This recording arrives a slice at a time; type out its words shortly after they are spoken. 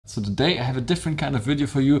So today I have a different kind of video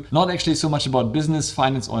for you, not actually so much about business,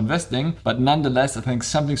 finance or investing, but nonetheless I think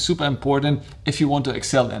something super important if you want to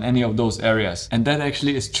excel in any of those areas. And that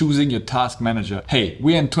actually is choosing your task manager. Hey,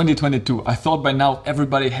 we're in 2022. I thought by now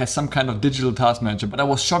everybody has some kind of digital task manager, but I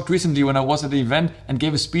was shocked recently when I was at the event and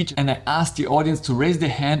gave a speech and I asked the audience to raise their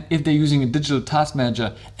hand if they're using a digital task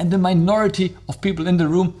manager. And the minority of people in the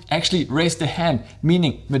room actually raised their hand,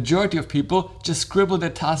 meaning majority of people just scribble their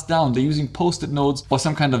tasks down. They're using post-it notes or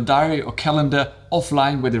some kind of diary or calendar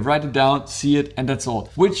offline where they write it down, see it, and that's all.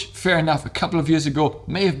 Which, fair enough, a couple of years ago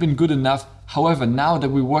may have been good enough. However, now that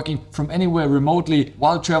we're working from anywhere remotely,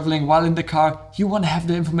 while traveling, while in the car, you want to have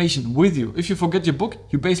the information with you. If you forget your book,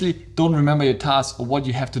 you basically don't remember your tasks or what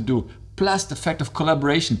you have to do. Plus the fact of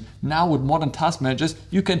collaboration. Now with modern task managers,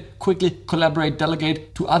 you can quickly collaborate,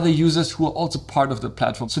 delegate to other users who are also part of the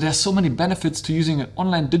platform. So there's so many benefits to using an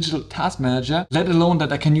online digital task manager, let alone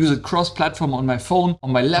that I can use it cross-platform on my phone,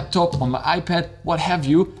 on my laptop, on my iPad, what have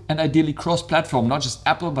you, and ideally cross-platform, not just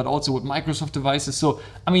Apple, but also with Microsoft devices. So,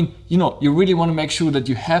 I mean, you really want to make sure that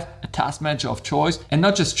you have a task manager of choice and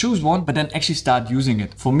not just choose one, but then actually start using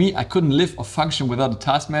it. For me, I couldn't live or function without a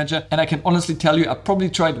task manager. And I can honestly tell you, I probably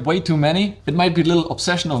tried way too many. It might be a little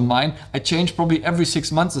obsession of mine. I change probably every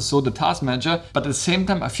 6 months or so the task manager, but at the same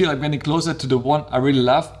time I feel like getting closer to the one I really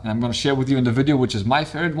love, and I'm going to share with you in the video which is my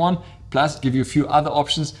favorite one, plus give you a few other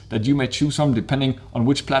options that you may choose from depending on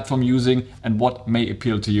which platform you're using and what may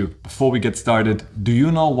appeal to you. Before we get started, do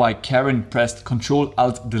you know why Karen pressed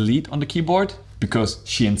Ctrl-Alt-Delete on the keyboard? Because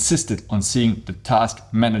she insisted on seeing the task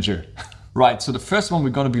manager. Right, so the first one we're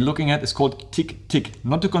going to be looking at is called ticktick,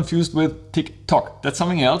 not to confuse with TikTok. That's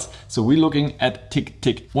something else. So we're looking at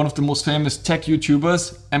ticktick. One of the most famous tech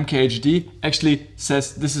YouTubers, MKHD, actually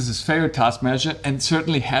says this is his favorite task manager and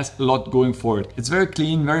certainly has a lot going for it. It's very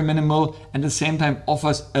clean, very minimal, and at the same time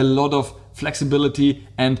offers a lot of flexibility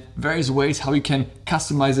and various ways how you can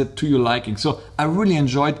customize it to your liking. So I really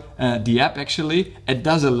enjoyed the app actually. It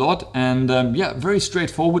does a lot and yeah, very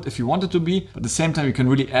straightforward if you want it to be. But at the same time, you can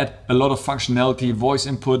really add a lot of functionality, voice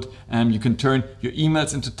input, and you can turn your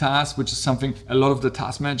emails into tasks, which is something a lot of the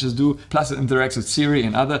task managers do. Plus it interacts with Siri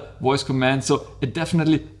and other voice commands. So it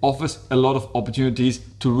definitely offers a lot of opportunities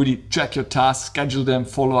to really track your tasks, schedule them,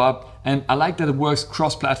 follow up. And I like that it works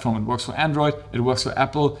cross-platform. It works for Android, it works for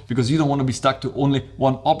Apple, because you don't want to be stuck to only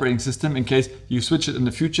one operating system in case you switch it in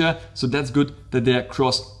the future. So that's good that they're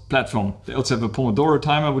cross-platform. They also have a Pomodoro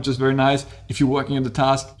timer, which is very nice. If you're working on the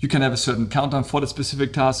task, you can have a certain countdown for the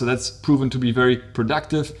specific task. So that's proven to be very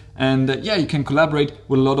productive. And yeah, you can collaborate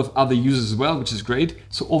with a lot of other users as well, which is great.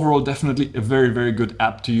 So overall, definitely a very, very good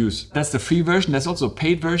app to use. That's the free version. There's also a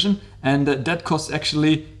paid version, and that costs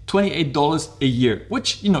actually $28 a year,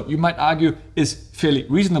 which, you might argue is fairly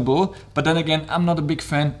reasonable. But then again, I'm not a big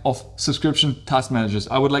fan of subscription task managers.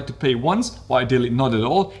 I would like to pay once, or ideally not at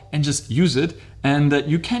all, and just use it. And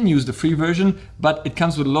you can use the free version, but it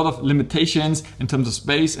comes with a lot of limitations in terms of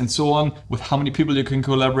space and so on, with how many people you can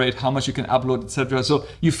collaborate, how much you can upload, etc. So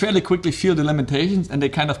you fairly quickly feel the limitations and they're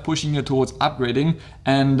kind of pushing you towards upgrading.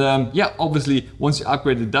 And yeah, obviously once you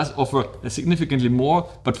upgrade, it does offer significantly more.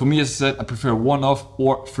 But for me, as I said, I prefer one-off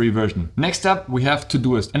or free version. Next up, we have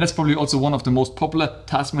Todoist. And that's probably also one of the most popular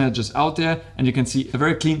task managers out there. And you can see a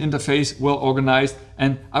very clean interface, well organized.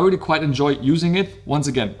 And I really quite enjoy using it. Once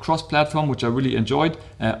again, cross-platform, which I really enjoyed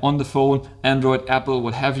on the phone, Android, Apple,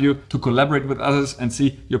 what have you, to collaborate with others and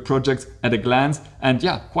see your projects at a glance. And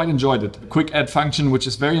yeah, quite enjoyed it. Quick add function, which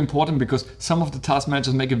is very important because some of the task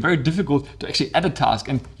managers make it very difficult to actually add a task.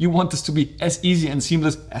 And you want this to be as easy and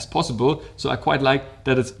seamless as possible. So I quite like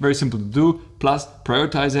that it's very simple to do. Plus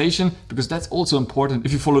prioritization, because that's also important.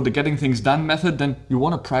 If you follow the getting things done method, then you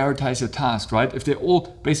want to prioritize your tasks, right? If they're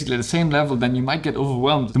all basically at the same level, then you might get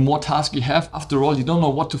overwhelmed. The more tasks you have, after all, you don't know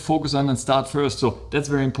what to focus on and start first. So that's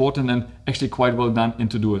very important and actually quite well done in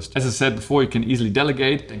Todoist. As I said before, you can easily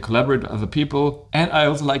delegate and collaborate with other people. And I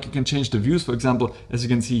also like you can change the views. For example, as you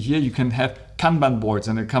can see here, you can have Kanban boards,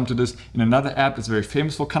 and I come to this in another app that's very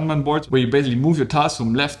famous for Kanban boards, where you basically move your tasks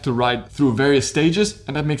from left to right through various stages,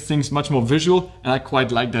 and that makes things much more visual, and I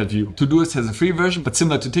quite like that view. Todoist has a free version, but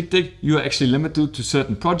similar to TickTick, you are actually limited to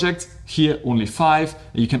certain projects. Here only 5,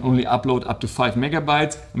 you can only upload up to 5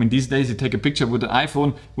 megabytes. I mean, these days you take a picture with an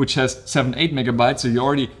iPhone which has 7-8 megabytes, so you're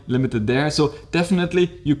already limited there. So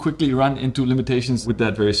definitely you quickly run into limitations with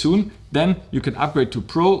that very soon. Then you can upgrade to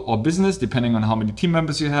Pro or Business depending on how many team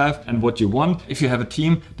members you have and what you want. If you have a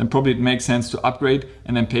team, then probably it makes sense to upgrade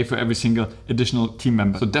and then pay for every single additional team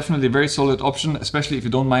member. So definitely a very solid option, especially if you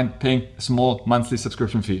don't mind paying a small monthly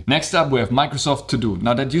subscription fee. Next up, we have Microsoft To Do.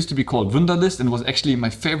 Now that used to be called Wunderlist and was actually my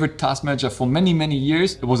favorite task manager for many, many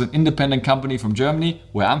years. It was an independent company from Germany,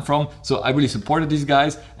 where I'm from. So I really supported these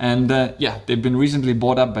guys. And yeah, they've been recently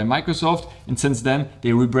bought up by Microsoft. And since then,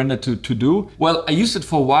 they rebranded to To Do. Well, I used it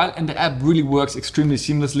for a while and the app really works extremely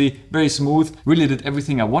seamlessly, very smooth, really did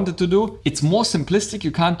everything I wanted to do. It's more simplistic.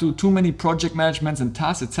 You can't do too many project managements and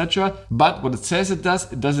tasks, etc. But what it says it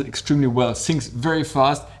does it extremely well. Syncs very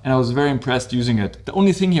fast and I was very impressed using it. The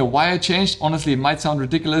only thing here why I changed, honestly, it might sound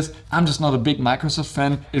ridiculous. I'm just not a big Microsoft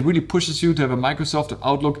fan. It really pushes you to have a Microsoft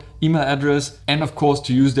Outlook email address and of course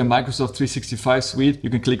to use their Microsoft 365 suite. You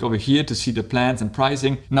can click over here to see the plans and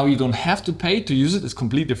pricing. Now you don't have to pay to use it. It's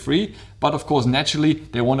completely free. But of course, naturally,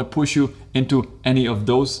 they want to push you into any of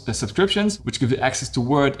those subscriptions, which give you access to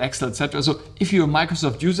Word, Excel, etc. So if you're a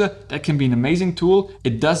Microsoft user, that can be an amazing tool.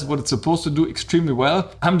 It does what it's supposed to do extremely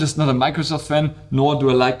well. I'm just not a Microsoft fan, nor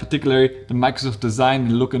do I like particularly the Microsoft design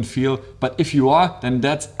and look and feel. But if you are, then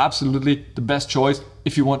that's absolutely the best choice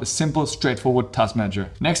if you want a simple, straightforward task manager.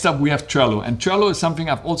 Next up, we have Trello. And Trello is something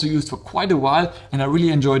I've also used for quite a while and I really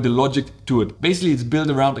enjoy the logic to it. Basically, it's built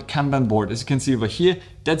around a Kanban board. As you can see over here,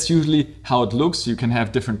 that's usually how it looks. You can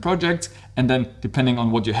have different projects and then depending on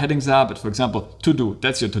what your headings are, but for example, to do,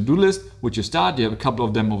 that's your to-do list, which you start. You have a couple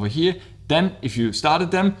of them over here. Then if you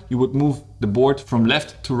started them, you would move the board from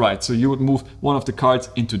left to right. So you would move one of the cards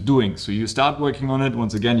into doing. So you start working on it.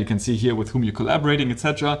 Once again, you can see here with whom you're collaborating,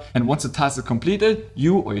 etc. And once the task is completed,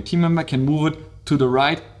 you or your team member can move it to the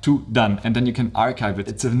right to done, and then you can archive it.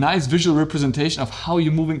 It's a nice visual representation of how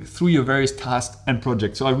you're moving through your various tasks and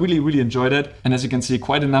projects. So I really enjoyed it. And as you can see,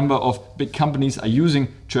 quite a number of big companies are using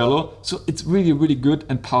Trello. So it's really good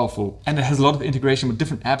and powerful. And it has a lot of integration with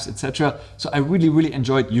different apps, etc. So I really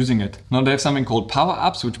enjoyed using it. Now they have something called Power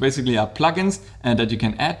Apps, which basically are plugins and that you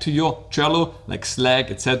can add to your Trello, like Slack,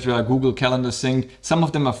 etc., Google Calendar Sync. Some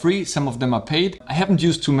of them are free, some of them are paid. I haven't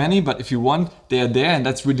used too many, but if you want, they are there, and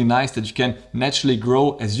that's really nice that you can naturally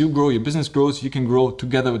grow. As you grow, your business grows, you can grow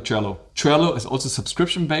together with Trello. Trello is also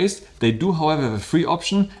subscription based. They do, however, have a free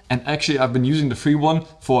option, and actually I've been using the free one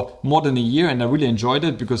for more than a year and I really enjoyed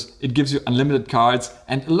it because it gives you unlimited cards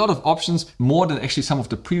and a lot of options, more than actually some of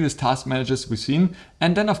the previous task managers we've seen.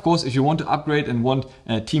 And then of course, if you want to upgrade and want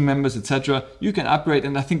team members, etc., you can upgrade,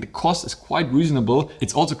 and I think the cost is quite reasonable.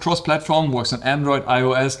 It's also cross-platform, works on Android,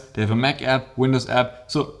 iOS, they have a Mac app, Windows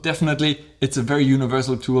app, so definitely it's a very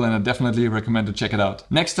universal tool and I definitely recommend to check it out.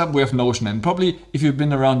 Next up, we have Notion, and probably if you've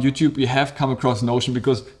been around YouTube, you have come across Notion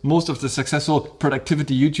because most of the successful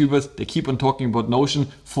productivity YouTubers, they keep on talking about Notion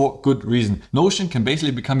for good reason. Notion can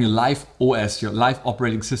basically become your life OS, your life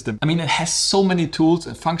operating system. I mean, it has so many tools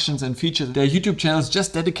and functions and features. There are YouTube channels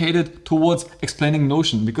just dedicated towards explaining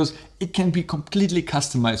Notion because it can be completely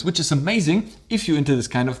customized, which is amazing if you're into this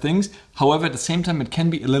kind of things. However, at the same time, it can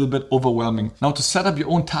be a little bit overwhelming. Now, to set up your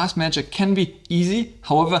own task manager can be easy.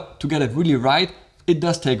 However, to get it really right, it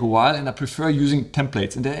does take a while, and I prefer using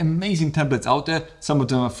templates. And there are amazing templates out there. Some of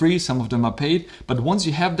them are free, some of them are paid. But once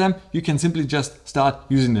you have them, you can simply just start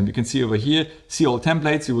using them. You can see over here, see all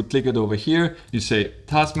templates. You would click it over here. You say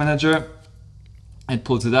task manager. It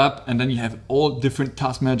pulls it up, and then you have all different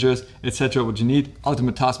task managers, etc. what you need.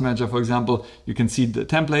 Ultimate Task Manager, for example, you can see the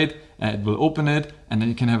template, it will open it, and then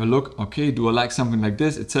you can have a look. Okay, do I like something like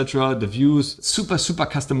this, etc. The views, super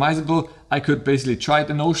customizable. I could basically try it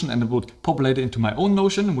in Notion and it would populate it into my own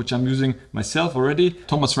Notion, which I'm using myself already.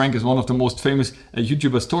 Thomas Frank is one of the most famous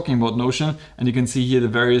YouTubers talking about Notion, and you can see here the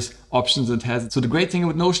various options it has. So the great thing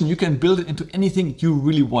with Notion, you can build it into anything you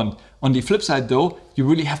really want. On the flip side though, you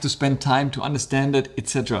really have to spend time to understand it,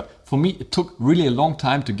 etc. For me, it took really a long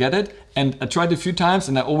time to get it, and I tried a few times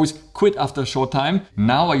and I always quit after a short time.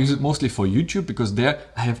 Now I use it mostly for YouTube because there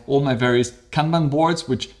I have all my various Kanban boards,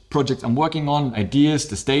 which projects I'm working on, ideas,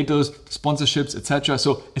 the status, the sponsorships, etc.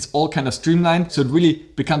 So it's all kind of streamlined. So it really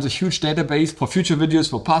becomes a huge database for future videos,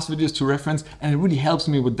 for past videos to reference, and it really helps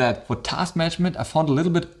me with that. For task management, I found a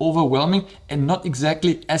little bit overwhelming and not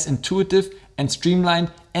exactly as intuitive and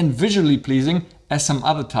streamlined and visually pleasing as some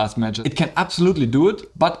other task manager. It can absolutely do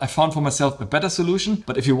it, but I found for myself a better solution.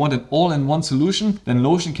 But if you want an all-in-one solution, then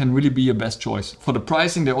Notion can really be your best choice. For the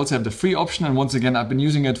pricing, they also have the free option. And once again, I've been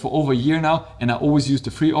using it for over a year now, and I always use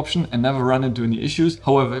the free option and never run into any issues.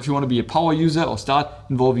 However, if you want to be a power user or start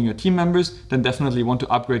involving your team members, then definitely want to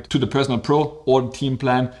upgrade to the Personal Pro or the Team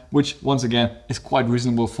Plan, which once again is quite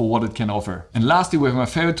reasonable for what it can offer. And lastly, we have my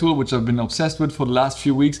favorite tool, which I've been obsessed with for the last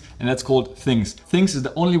few weeks, and that's called Things. Things is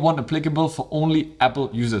the only one applicable for only Apple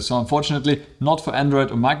users. So unfortunately, not for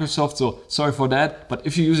Android or Microsoft, so sorry for that. But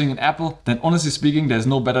if you're using an Apple, then honestly speaking, there's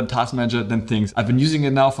no better task manager than Things. I've been using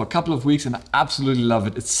it now for a couple of weeks and I absolutely love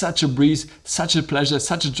it. It's such a breeze, such a pleasure,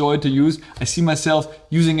 such a joy to use. I see myself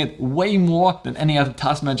using it way more than any other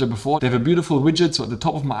task manager before. They have a beautiful widget, so at the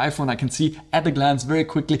top of my iPhone I can see at a glance very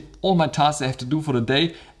quickly all my tasks I have to do for the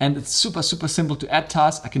day, and it's super simple to add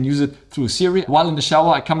tasks. I can use it through Siri. While in the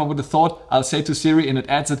shower I come up with a thought, I'll say to Siri and it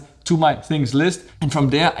adds it to my things list, and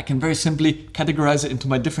from there I can very simply categorize it into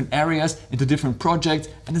my different areas, into different projects,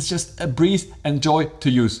 and it's just a breeze and joy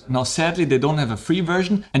to use. Now sadly they don't have a free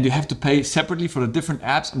version and you have to pay separately for the different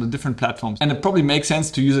apps on the different platforms, and it probably makes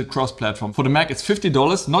sense to use it cross-platform. For the Mac it's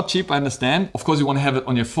 $50, not cheap, I understand. Of course you want to have it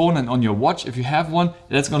on your phone and on your watch if you have one.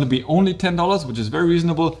 That's going to be only $10, which is very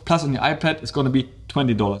reasonable, plus on your iPad it's going to be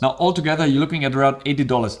 $20. Now altogether you're looking at around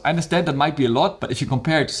 $80. I understand that might be a lot, but if you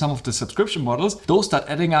compare it to some of the subscription models, those start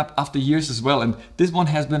adding up after years as well, and this one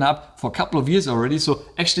has been up for a couple of years already, so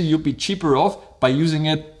actually you'll be cheaper off by using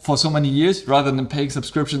it for so many years rather than paying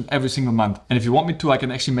subscription every single month. And if you want me to, I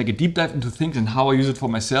can actually make a deep dive into Things and how I use it for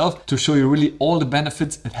myself to show you really all the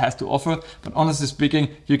benefits it has to offer. But honestly speaking,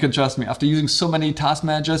 you can trust me, after using so many task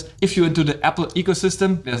managers, if you're into the Apple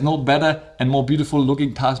ecosystem, there's no better and more beautiful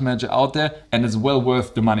looking task manager out there, and it's well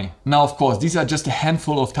worth the money. Now of course, these are just a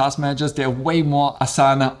handful of task managers. There are way more: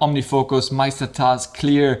 Asana, OmniFocus, MeisterTask,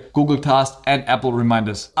 Clear, Google Tasks and Apple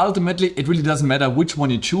Reminders. Ultimately, it really doesn't matter which one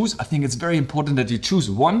you choose. I think it's very important that you choose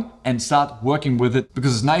one and start working with it,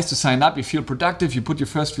 because it's nice to sign up, you feel productive, you put your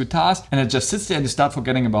first few tasks and it just sits there and you start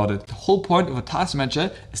forgetting about it. The whole point of a task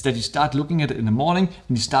manager is that you start looking at it in the morning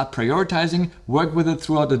and you start prioritizing, work with it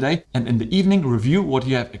throughout the day, and in the evening review what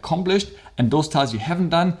you have accomplished and those tasks you haven't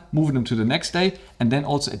done, moving them to the next day, and then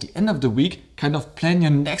also at the end of the week kind of plan your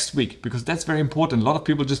next week, because that's very important. A lot of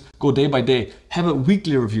people just go day by day. Have a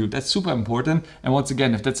weekly review, that's super important. And once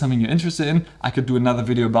again, if that's something you're interested in, I could do another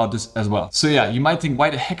video about this as well. So yeah, you might think, why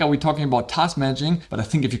the heck are we talking about task managing? But I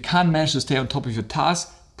think if you can't manage to stay on top of your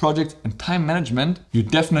tasks, project and time management, you're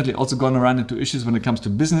definitely also gonna run into issues when it comes to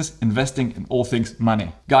business, investing and all things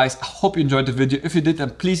money. Guys, I hope you enjoyed the video. If you did, then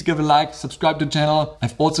please give a like, subscribe to the channel.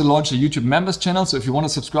 I've also launched a YouTube members channel, so if you want to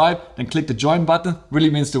subscribe, then click the join button. Really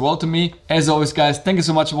means the world to me. As always guys, thank you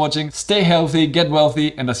so much for watching. Stay healthy, get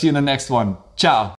wealthy, and I'll see you in the next one. Ciao.